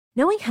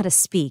Knowing how to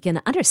speak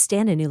and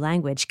understand a new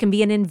language can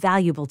be an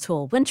invaluable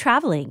tool when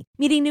traveling,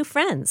 meeting new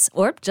friends,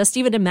 or just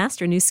even to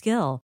master a new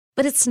skill.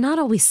 But it's not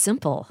always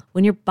simple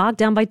when you're bogged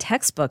down by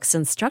textbooks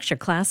and structured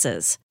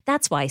classes.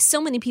 That's why so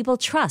many people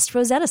trust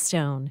Rosetta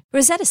Stone.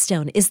 Rosetta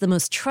Stone is the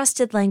most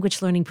trusted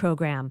language learning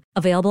program,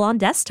 available on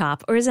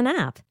desktop or as an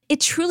app. It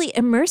truly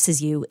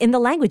immerses you in the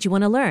language you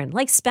want to learn,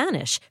 like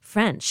Spanish,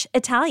 French,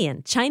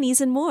 Italian,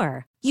 Chinese, and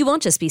more. You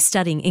won't just be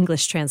studying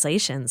English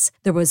translations.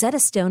 The Rosetta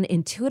Stone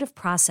intuitive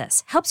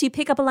process helps you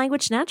pick up a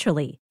language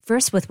naturally,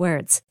 first with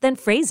words, then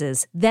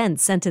phrases, then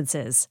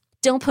sentences.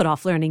 Don't put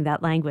off learning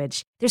that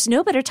language. There's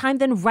no better time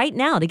than right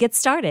now to get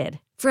started.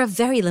 For a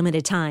very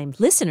limited time,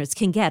 listeners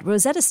can get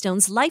Rosetta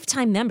Stone's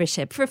lifetime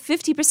membership for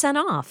 50%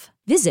 off.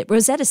 Visit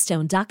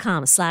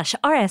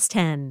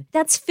rosettastone.com/rs10.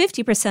 That's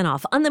 50%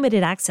 off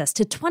unlimited access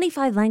to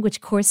 25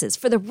 language courses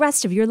for the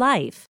rest of your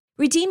life.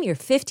 Redeem your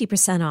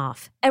 50%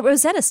 off at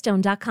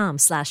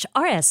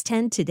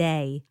rosettastone.com/rs10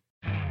 today.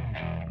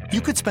 You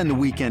could spend the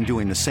weekend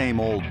doing the same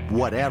old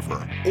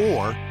whatever,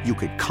 or you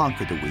could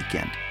conquer the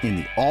weekend in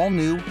the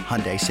all-new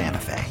Hyundai Santa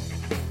Fe.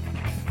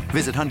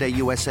 Visit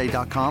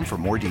HyundaiUSA.com for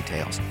more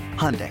details.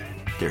 Hyundai,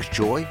 there's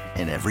joy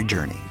in every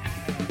journey.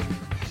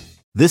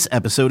 This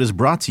episode is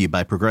brought to you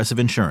by Progressive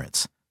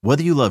Insurance.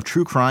 Whether you love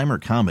true crime or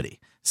comedy,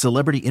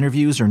 celebrity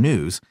interviews or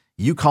news,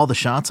 you call the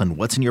shots on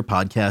what's in your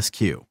podcast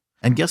queue.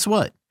 And guess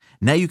what?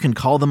 Now you can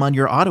call them on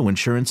your auto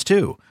insurance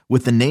too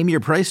with the Name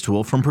Your Price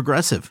tool from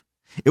Progressive.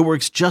 It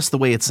works just the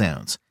way it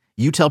sounds.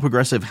 You tell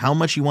Progressive how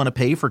much you want to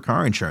pay for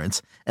car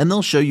insurance, and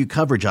they'll show you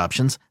coverage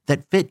options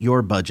that fit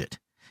your budget.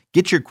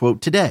 Get your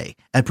quote today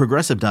at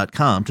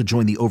Progressive.com to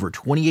join the over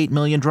 28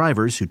 million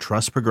drivers who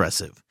trust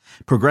Progressive.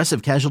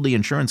 Progressive Casualty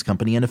Insurance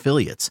Company and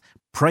Affiliates.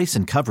 Price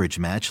and coverage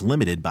match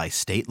limited by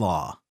state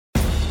law.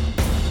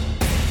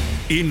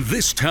 In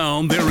this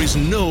town, there is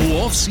no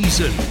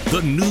off-season.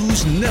 The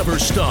news never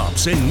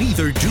stops, and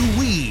neither do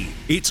we.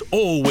 It's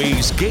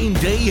always game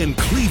day in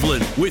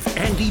Cleveland with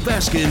Andy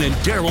Baskin and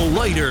Daryl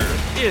Leiter.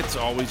 It's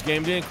always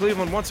game day in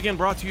Cleveland. Once again,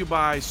 brought to you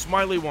by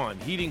Smiley One,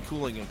 heating,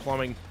 cooling, and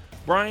plumbing.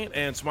 Bryant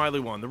and Smiley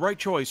One, the right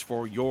choice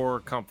for your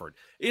comfort.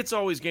 It's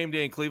always game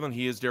day in Cleveland.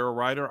 He is Daryl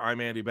Ryder.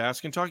 I'm Andy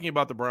Baskin. Talking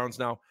about the Browns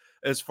now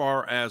as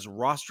far as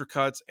roster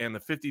cuts and the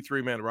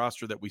 53-man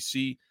roster that we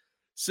see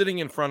sitting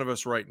in front of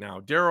us right now.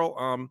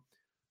 Daryl,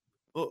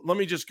 let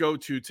me just go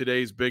to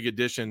today's big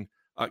addition.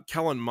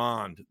 Kellen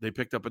Mond, they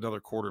picked up another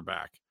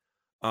quarterback,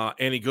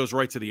 and he goes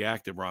right to the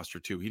active roster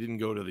too. He didn't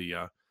go to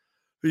the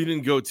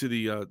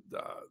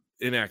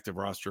inactive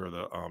roster or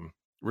the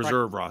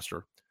reserve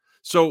roster.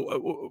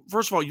 So,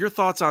 first of all, your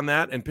thoughts on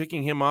that and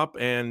picking him up,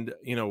 and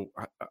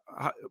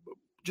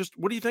just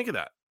what do you think of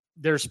that?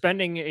 They're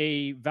spending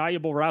a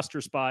valuable roster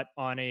spot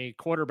on a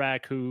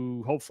quarterback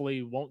who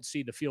hopefully won't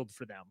see the field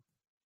for them.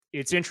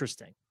 It's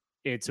interesting.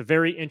 It's a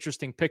very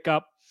interesting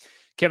pickup.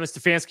 Kevin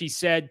Stefanski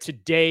said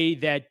today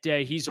that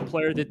he's a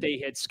player that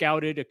they had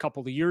scouted a couple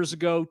of years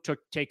ago,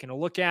 taken a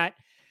look at,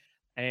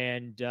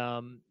 and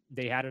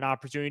they had an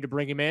opportunity to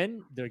bring him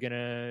in. They're going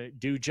to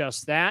do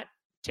just that,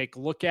 take a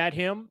look at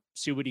him,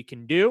 see what he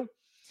can do,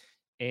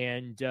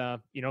 and,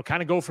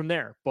 kind of go from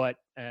there. But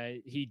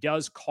he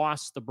does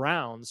cost the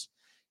Browns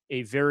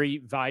a very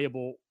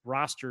valuable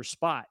roster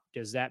spot.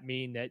 Does that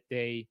mean that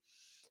they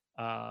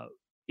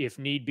if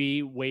need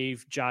be,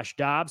 waive Josh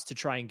Dobbs to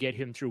try and get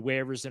him through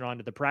waivers and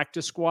onto the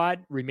practice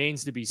squad?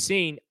 Remains to be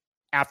seen.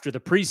 After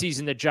the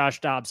preseason that Josh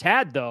Dobbs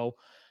had, though,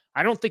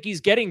 I don't think he's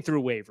getting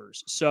through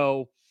waivers.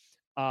 So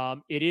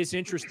it is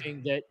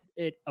interesting that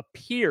it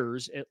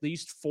appears, at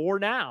least for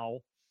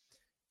now,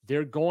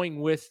 they're going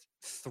with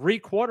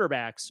 3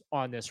 quarterbacks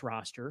on this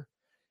roster.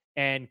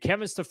 And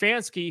Kevin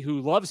Stefanski,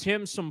 who loves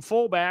him some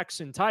fullbacks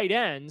and tight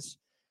ends,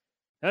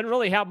 doesn't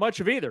really have much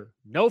of either.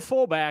 No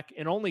fullback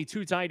and only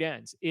 2 tight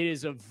ends. It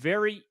is a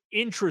very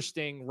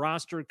interesting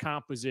roster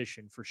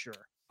composition for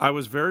sure. I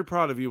was very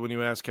proud of you when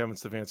you asked Kevin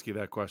Stefanski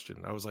that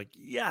question. I was like,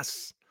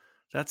 yes,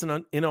 that's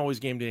an in always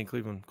game day in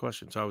Cleveland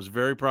question. So I was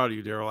very proud of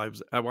you,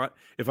 Daryl.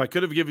 If I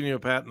could have given you a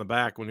pat in the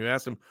back when you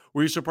asked him,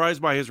 were you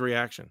surprised by his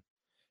reaction?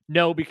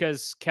 No,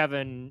 because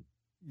Kevin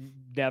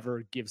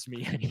never gives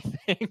me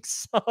anything,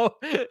 so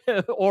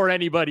or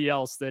anybody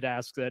else that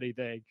asks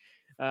anything.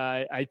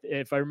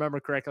 If I remember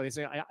correctly,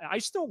 saying I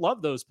still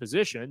love those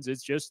positions.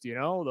 It's just,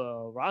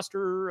 the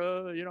roster,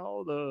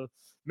 the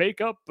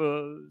makeup.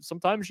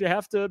 Sometimes you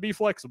have to be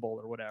flexible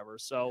or whatever.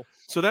 So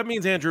that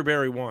means Andrew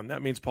Berry won.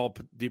 That means Paul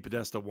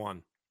DePodesta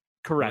won.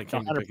 Correct.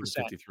 100%.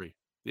 53.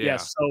 Yeah.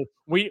 Yes. So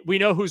we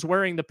know who's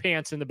wearing the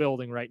pants in the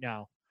building right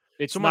now.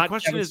 It's so not my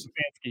question Kevin is,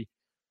 Stefanski.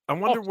 I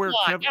wonder where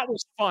Kevin. That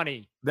was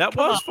funny. That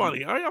was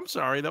funny. All right, I'm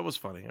sorry. That was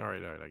funny. All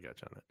right. I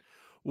got you on that.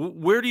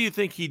 Where do you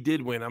think he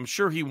did win? I'm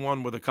sure he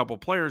won with a couple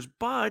players,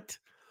 but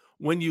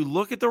when you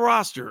look at the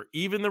roster,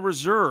 even the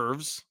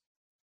reserves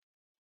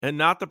and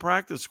not the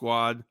practice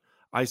squad,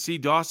 I see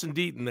Dawson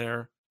Deaton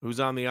there, who's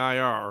on the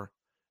IR,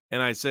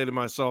 and I say to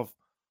myself,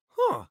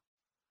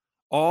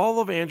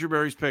 all of Andrew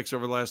Berry's picks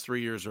over the last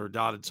 3 years are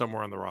dotted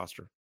somewhere on the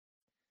roster.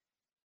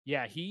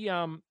 Yeah, he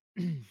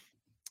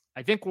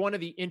I think one of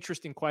the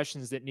interesting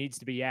questions that needs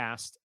to be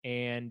asked,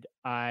 and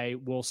I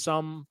will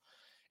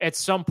at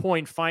some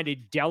point find a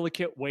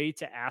delicate way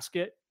to ask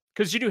it,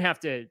 because you do have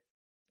to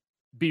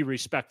be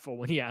respectful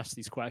when you ask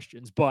these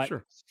questions. But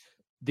Sure.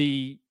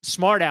 The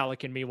smart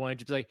aleck in me wanted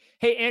to be like,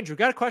 hey, Andrew,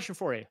 got a question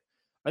for you.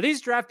 Are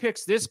these draft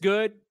picks this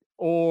good,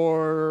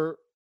 or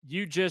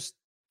you just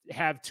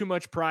have too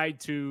much pride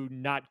to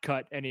not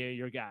cut any of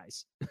your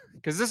guys?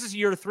 Because this is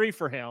year 3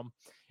 for him.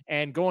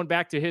 And going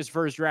back to his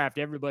first draft,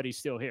 everybody's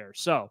still here.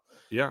 So,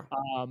 yeah.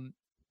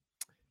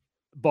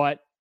 But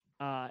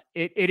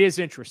it is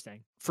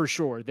interesting for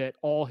sure that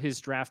all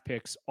his draft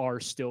picks are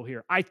still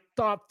here. I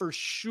thought for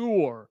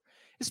sure,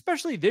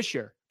 especially this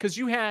year, because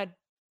you had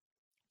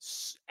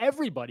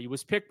everybody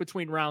was picked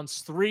between rounds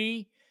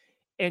 3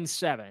 and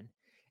 7.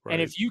 Right.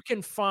 And if you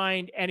can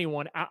find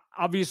anyone,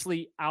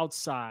 obviously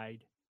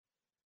outside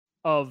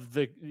of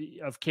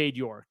Cade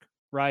York,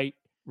 right?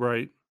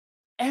 Right.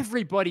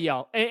 Everybody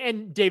else,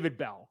 and David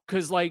Bell,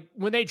 because like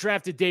when they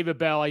drafted David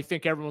Bell, I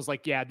think everyone was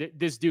like, yeah,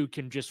 this dude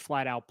can just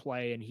flat out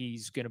play and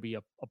he's going to be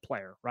a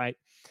player, right?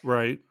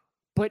 Right.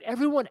 But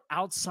everyone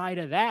outside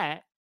of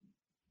that,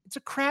 it's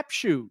a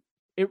crapshoot.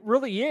 It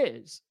really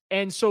is.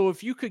 And so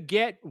if you could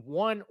get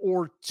 1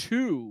 or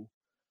 2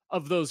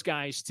 of those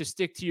guys to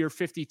stick to your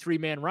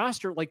 53-man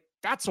roster, like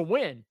that's a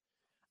win.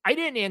 I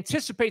didn't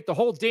anticipate the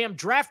whole damn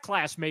draft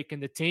class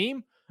making the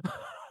team.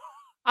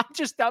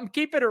 I'm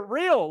keeping it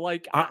real.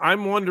 Like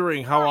I'm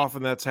wondering how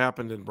often that's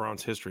happened in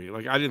Browns history.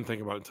 Like I didn't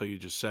think about it until you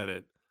just said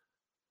it.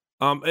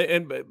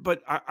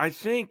 But I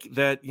think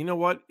that, you know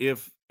what,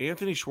 if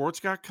Anthony Schwartz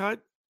got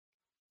cut,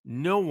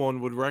 no one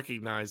would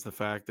recognize the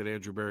fact that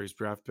Andrew Berry's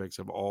draft picks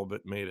have all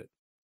but made it.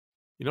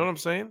 You know what I'm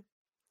saying?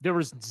 There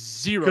was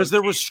zero, because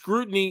there was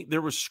scrutiny.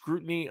 There was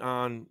scrutiny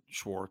on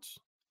Schwartz.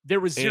 There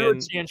was zero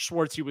chance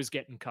Schwartz he was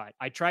getting cut.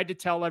 I tried to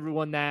tell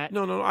everyone that.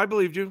 No, I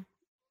believed you.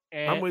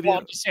 And, I'm with you.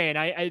 I'm just saying,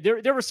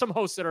 there were some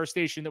hosts at our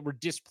station that were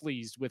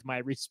displeased with my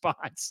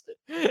response.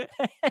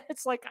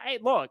 It's like,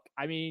 look,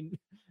 I mean,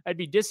 I'd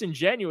be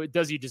disingenuous.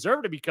 Does he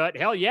deserve to be cut?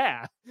 Hell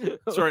yeah.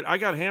 Sorry, I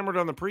got hammered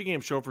on the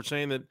pregame show for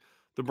saying that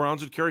the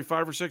Browns would carry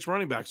 5 or 6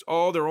 running backs.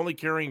 Oh, they're only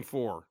carrying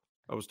 4.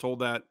 I was told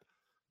that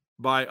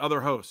by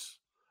other hosts,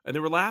 and they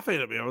were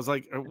laughing at me. I was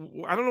like, I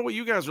don't know what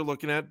you guys are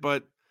looking at,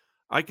 but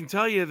I can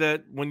tell you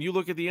that when you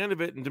look at the end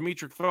of it and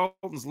Demetric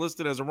Felton's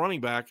listed as a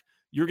running back,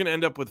 you're going to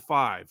end up with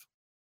 5.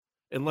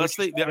 Unless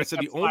I said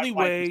the only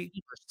way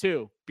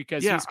too,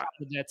 because he's kind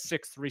of that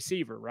 6th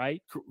receiver,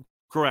 right?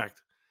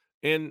 Correct.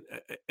 And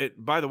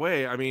by the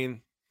way, I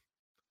mean,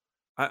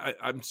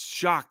 I'm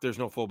shocked there's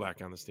no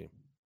fullback on this team,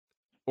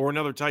 or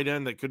another tight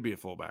end that could be a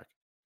fullback.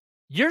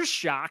 You're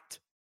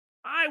shocked.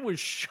 I was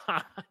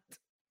shocked.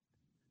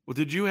 Well,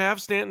 did you have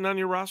Stanton on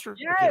your roster?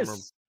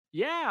 Yes.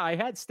 Yeah, I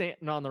had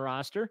Stanton on the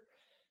roster.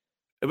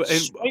 And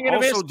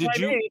also,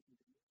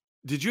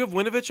 did you have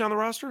Winovich on the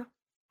roster?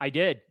 I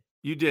did.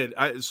 You did.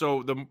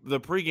 So the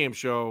pregame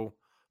show,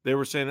 they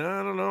were saying,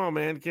 I don't know,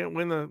 man, can't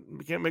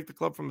make the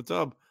club from the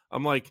tub.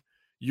 I'm like,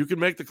 you can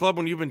make the club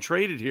when you've been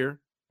traded here.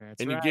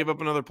 That's and right. You gave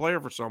up another player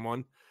for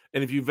someone.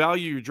 And if you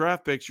value your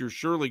draft picks, you're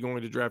surely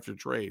going to draft your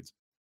trades.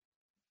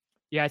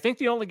 Yeah, I think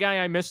the only guy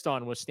I missed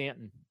on was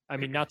Stanton. I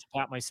mean, not to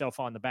pat myself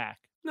on the back.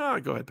 No,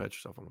 go ahead, pat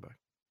yourself on the back.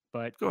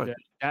 But go ahead.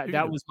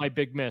 That was my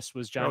big miss,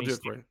 was Johnny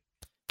Stanton.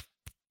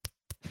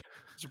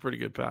 It's a pretty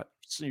good pat.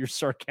 So your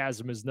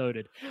sarcasm is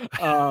noted.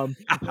 No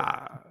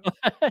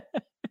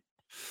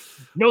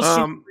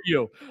soup for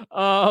you.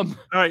 All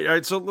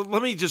right. So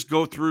let me just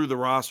go through the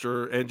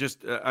roster and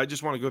I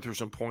just want to go through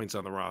some points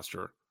on the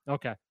roster.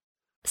 Okay.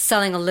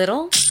 Selling a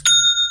little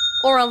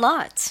or a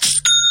lot?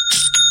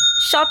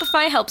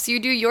 Shopify helps you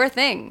do your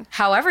thing,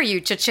 however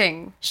you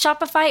cha-ching.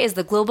 Shopify is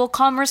the global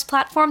commerce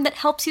platform that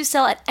helps you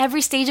sell at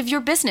every stage of your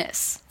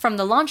business. From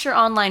the launch your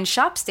online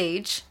shop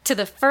stage, to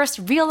the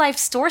first real-life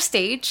store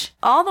stage,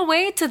 all the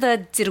way to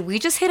the did we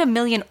just hit 1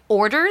 million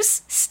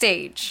orders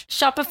stage.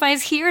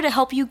 Shopify's here to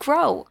help you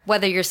grow.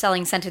 Whether you're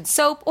selling scented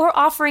soap or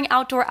offering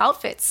outdoor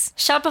outfits,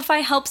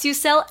 Shopify helps you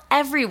sell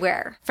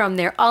everywhere. From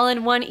their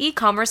all-in-one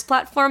e-commerce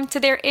platform to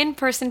their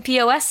in-person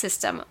POS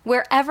system.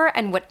 Wherever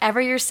and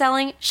whatever you're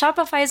selling,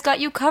 Shopify's got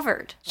you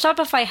covered.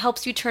 Shopify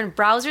helps you turn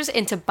browsers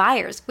into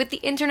buyers with the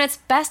internet's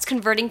best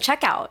converting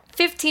checkout.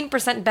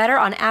 15% better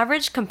on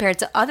average compared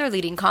to other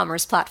leading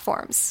commerce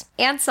platforms.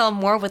 And sell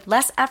more with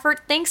less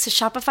effort thanks to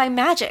Shopify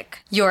Magic,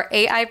 your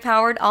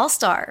AI-powered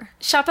all-star.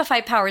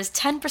 Shopify powers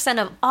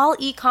 10% of all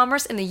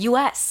e-commerce in the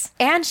US.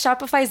 And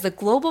Shopify is the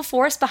global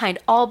force behind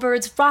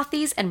Allbirds,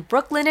 Rothy's, and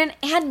Brooklinen,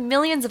 and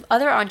millions of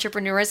other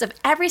entrepreneurs of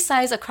every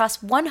size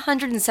across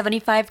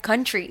 175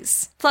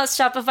 countries. Plus,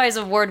 Shopify's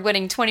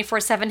award-winning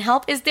 24/7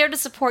 help is there to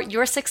support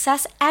your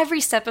success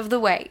every step of the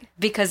way.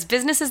 Because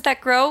businesses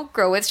that grow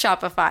with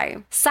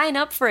Shopify. Sign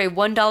up for a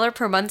 $1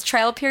 per month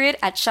trial period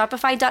at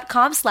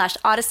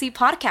shopify.com/Odyssey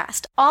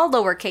Podcast, all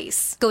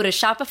lowercase. Go to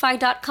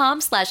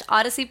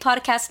shopify.com/Odyssey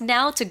Podcast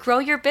now to grow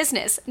your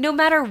business, no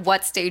matter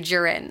what stage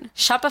you're in.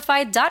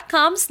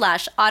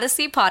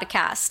 Shopify.com/Odyssey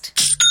Podcast.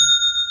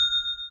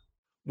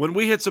 When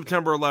we hit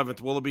September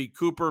 11th, will it be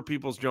Cooper,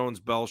 Peoples-Jones,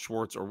 Bell,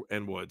 Schwartz,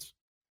 and Woods?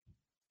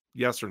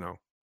 Yes or no?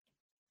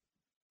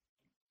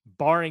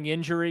 Barring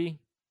injury,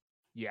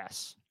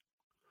 yes.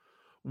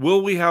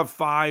 Will we have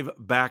 5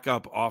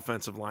 backup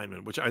offensive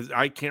linemen? Which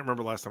I can't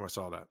remember last time I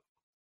saw that.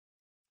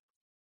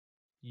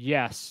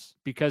 Yes,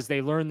 because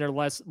they learned their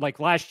lesson. Like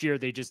last year,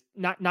 they just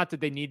not that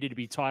they needed to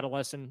be taught a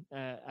lesson.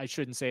 I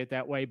shouldn't say it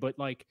that way, but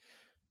like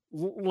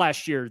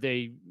last year,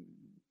 they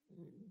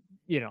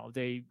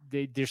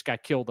just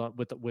got killed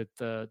with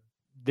the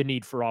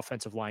need for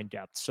offensive line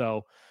depth.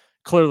 So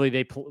clearly,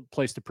 they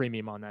placed a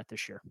premium on that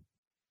this year.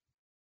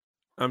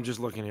 I'm just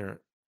looking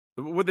here.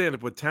 Would they end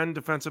up with 10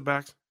 defensive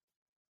backs?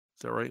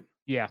 Is that right?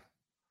 Yeah,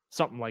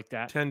 something like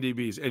that. 10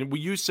 DBs, and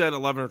you said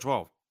 11 or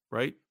 12,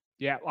 right?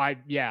 Yeah,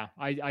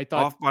 I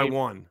thought off by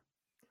 1.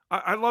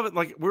 I love it.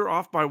 Like we're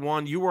off by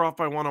 1. You were off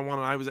by 1 on 1.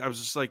 And I was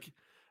just like,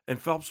 and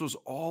Phelps was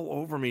all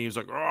over me. He was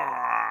like,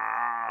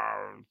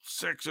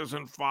 6s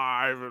and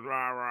 5 and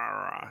rah, rah,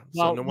 rah.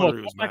 So well, no wonder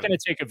he was I'm not going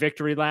to take a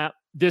victory lap.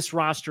 This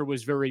roster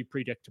was very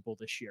predictable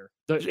this year.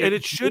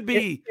 It should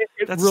be.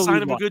 That's really a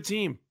sign of a good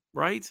team,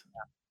 right?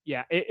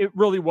 Yeah, it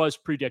really was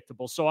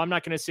predictable. So I'm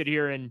not going to sit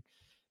here and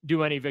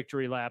do any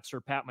victory laps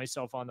or pat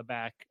myself on the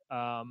back.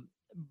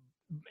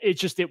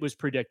 It was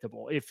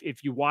predictable.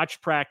 If you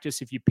watch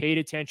practice, if you paid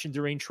attention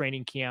during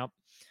training camp,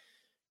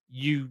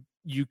 you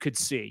could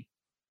see.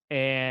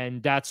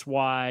 And that's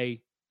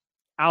why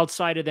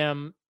outside of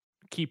them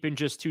keeping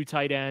just 2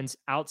 tight ends,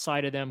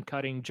 outside of them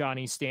cutting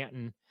Johnny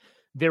Stanton,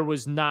 there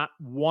was not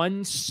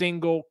one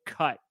single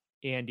cut,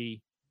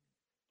 Andy,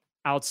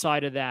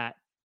 outside of that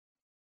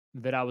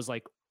I was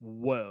like,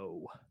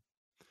 whoa.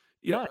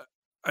 Yeah.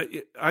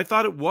 I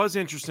thought it was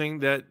interesting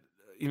that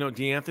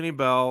DeAnthony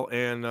Bell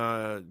and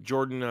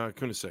Jordan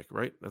Kunasek,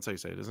 right? That's how you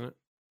say it, isn't it?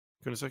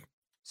 Kunasek?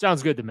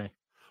 Sounds good to me.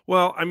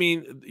 Well, I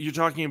mean, you're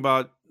talking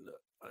about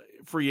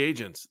free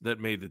agents that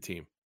made the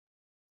team,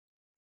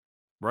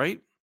 right?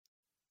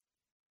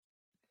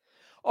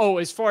 Oh,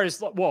 as far as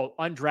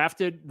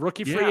undrafted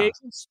rookie free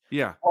agents?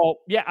 Yeah. Oh,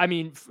 yeah. I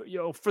mean,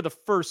 for the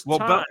first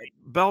time.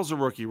 Bell's a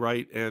rookie,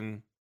 right?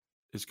 And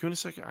is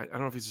Kunasek? I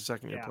don't know if he's a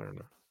second-year player or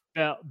not.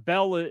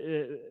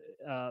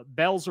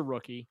 Bell's a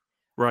rookie.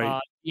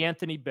 Right.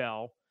 Anthony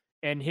Bell,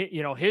 and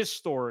his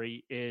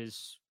story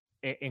is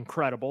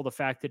incredible. The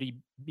fact that he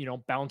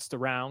bounced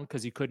around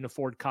because he couldn't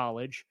afford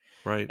college,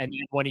 right? And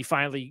then when he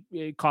finally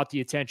caught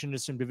the attention of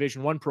some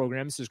Division I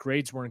programs, his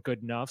grades weren't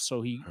good enough,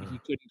 so he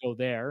couldn't go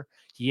there.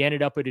 He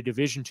ended up at a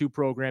Division II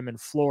program in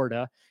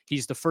Florida.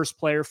 He's the first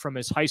player from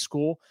his high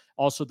school,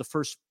 also the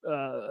first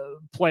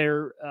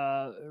player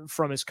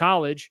from his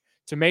college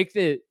to make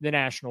the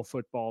National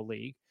Football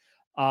League.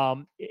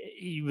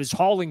 He was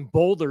hauling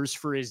boulders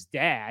for his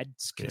dad,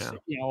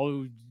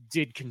 who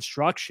did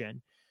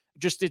construction.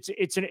 Just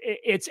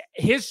it's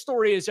his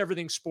story is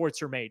everything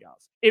sports are made of.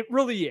 It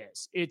really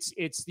is.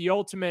 It's the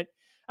ultimate.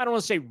 I don't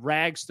want to say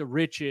rags to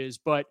riches,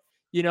 but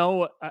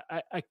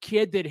a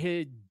kid that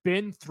had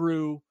been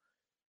through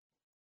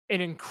an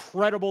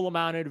incredible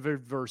amount of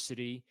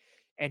adversity,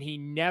 and he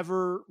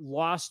never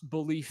lost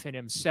belief in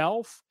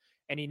himself,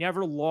 and he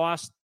never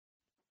lost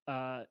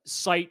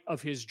sight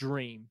of his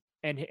dream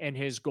and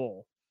his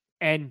goal.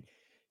 And,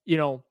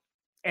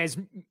 as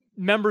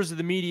members of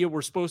the media,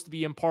 we're supposed to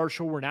be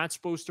impartial. We're not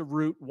supposed to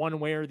root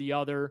one way or the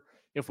other.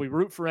 If we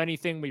root for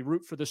anything, we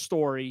root for the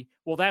story.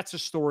 Well, that's a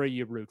story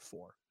you root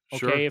for. Okay.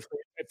 Sure.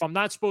 If I'm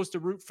not supposed to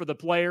root for the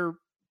player,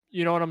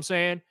 you know what I'm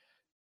saying?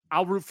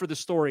 I'll root for the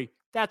story.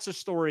 That's a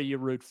story you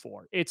root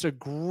for. It's a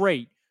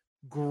great,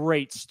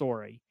 great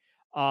story.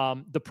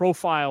 The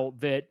profile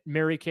that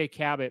Mary Kay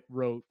Cabot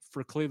wrote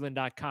for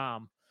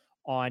Cleveland.com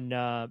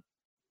on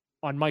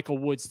Michael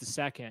Woods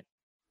II,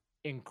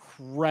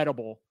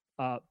 incredible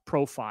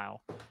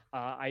profile.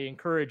 I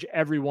encourage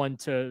everyone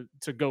to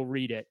go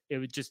read it. It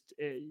would just,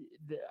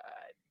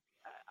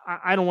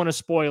 I don't want to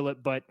spoil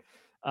it, but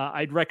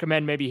I'd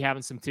recommend maybe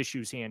having some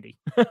tissues handy.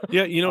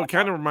 Yeah, it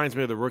kind of reminds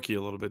me of The Rookie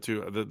a little bit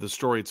too. The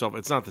story itself,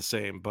 it's not the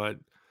same, but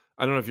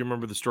I don't know if you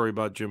remember the story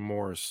about Jim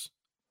Morris.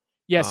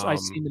 Yes, I've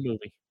seen the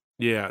movie.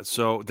 Yeah,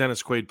 so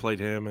Dennis Quaid played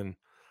him, and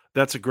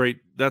that's a great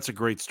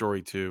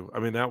story too. I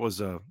mean,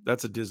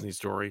 that's a Disney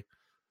story.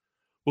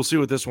 We'll see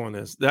what this one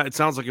is. It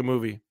sounds like a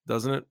movie,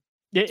 doesn't it?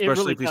 Yeah, especially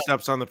really if he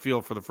steps on the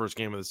field for the first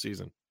game of the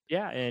season.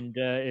 Yeah, and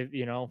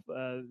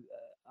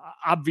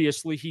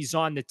obviously he's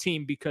on the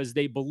team because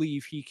they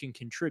believe he can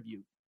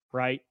contribute,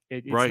 right?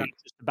 It's right. Not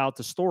just about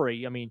the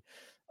story. I mean,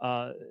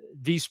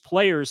 these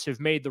players have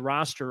made the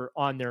roster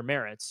on their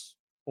merits,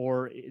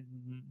 or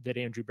that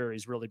Andrew Berry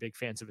is really big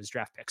fans of his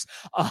draft picks.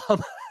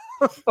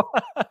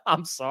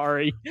 I'm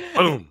sorry.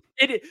 Boom.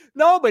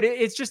 But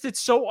it's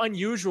so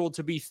unusual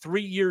to be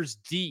 3 years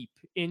deep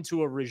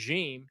into a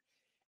regime,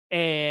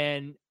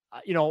 and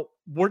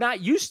we're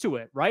not used to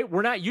it, right?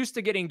 We're not used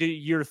to getting to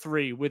year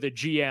 3 with a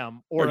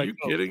GM or Are you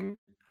kidding?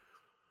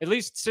 At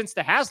least since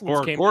the Haslams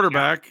or came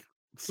quarterback.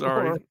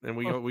 Sorry, and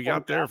we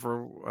got there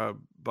for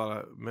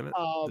about a minute.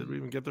 Did we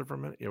even get there for a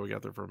minute? Yeah, we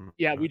got there for a minute.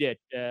 Yeah, we did.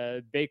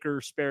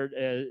 Baker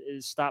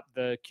stopped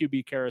the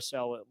QB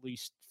carousel at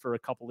least for a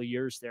couple of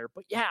years there.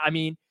 But yeah, I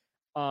mean,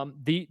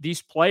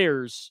 these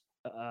players,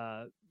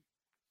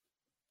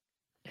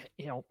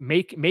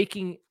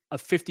 making a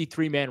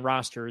 53-man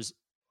roster is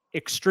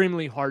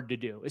extremely hard to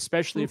do,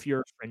 especially if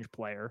you're a fringe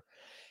player.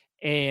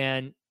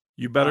 And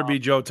you better be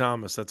Joe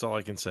Thomas. That's all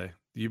I can say.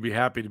 You'd be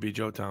happy to be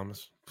Joe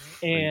Thomas.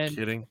 Are you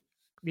kidding?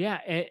 Yeah,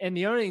 and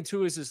the other thing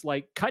too is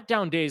like cut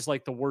down day is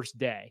like the worst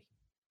day.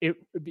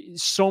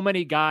 So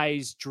many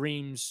guys'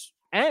 dreams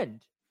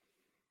end,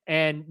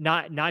 and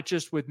not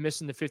just with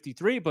missing the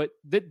 53, but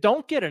that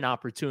don't get an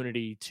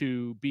opportunity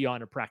to be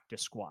on a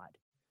practice squad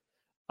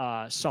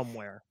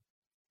somewhere.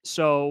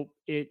 So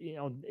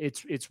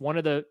it's one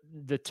of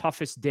the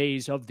toughest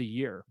days of the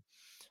year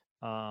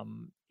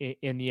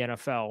in the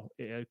NFL,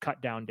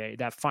 cut down day,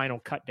 that final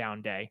cut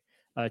down day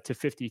to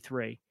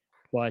 53.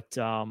 But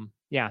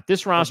yeah,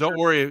 this roster. Don't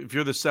worry. If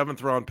you're the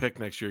 7th round pick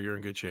next year, you're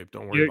in good shape.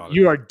 Don't worry about it.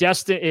 You are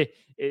destined.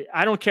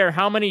 I don't care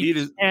how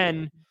many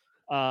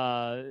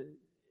how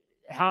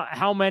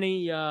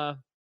many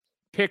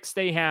picks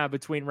they have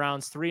between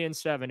rounds 3 and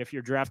 7. If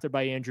you're drafted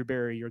by Andrew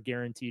Berry, you're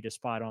guaranteed a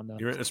spot on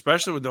the.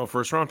 Especially with no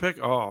 1st round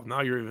pick. Oh,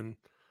 now you're even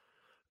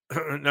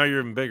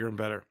bigger and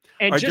better.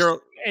 And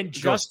right,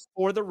 just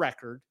for the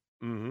record,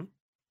 mm-hmm.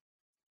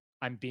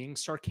 I'm being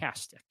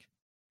sarcastic.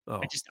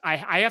 Oh.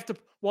 I have to.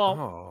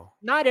 Well,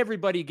 not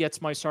everybody gets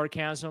my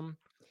sarcasm,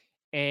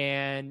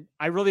 and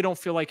I really don't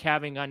feel like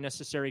having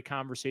unnecessary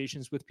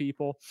conversations with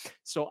people.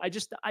 So I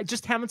just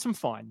having some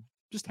fun.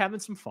 Just having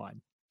some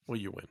fun. Well,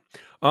 you win.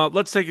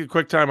 Let's take a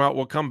quick time out.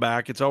 We'll come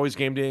back. It's always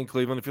game day in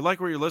Cleveland. If you like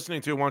what you're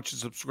listening to, why don't you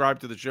subscribe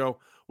to the show?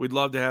 We'd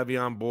love to have you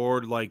on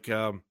board. We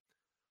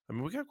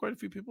got quite a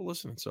few people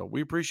listening, so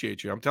we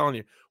appreciate you. I'm telling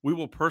you, we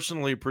will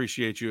personally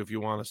appreciate you if you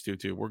want us to,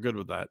 too. We're good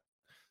with that.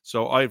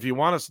 So if you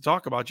want us to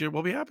talk about you,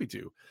 we'll be happy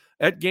to.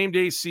 At Game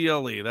Day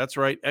CLE. That's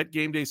right. At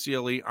Game Day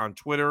CLE on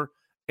Twitter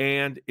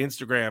and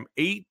Instagram.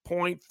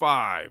 8.5.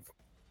 That's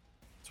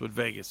what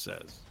Vegas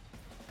says.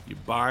 You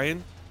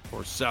buying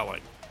or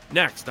selling?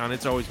 Next on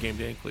It's Always Game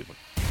Day in Cleveland.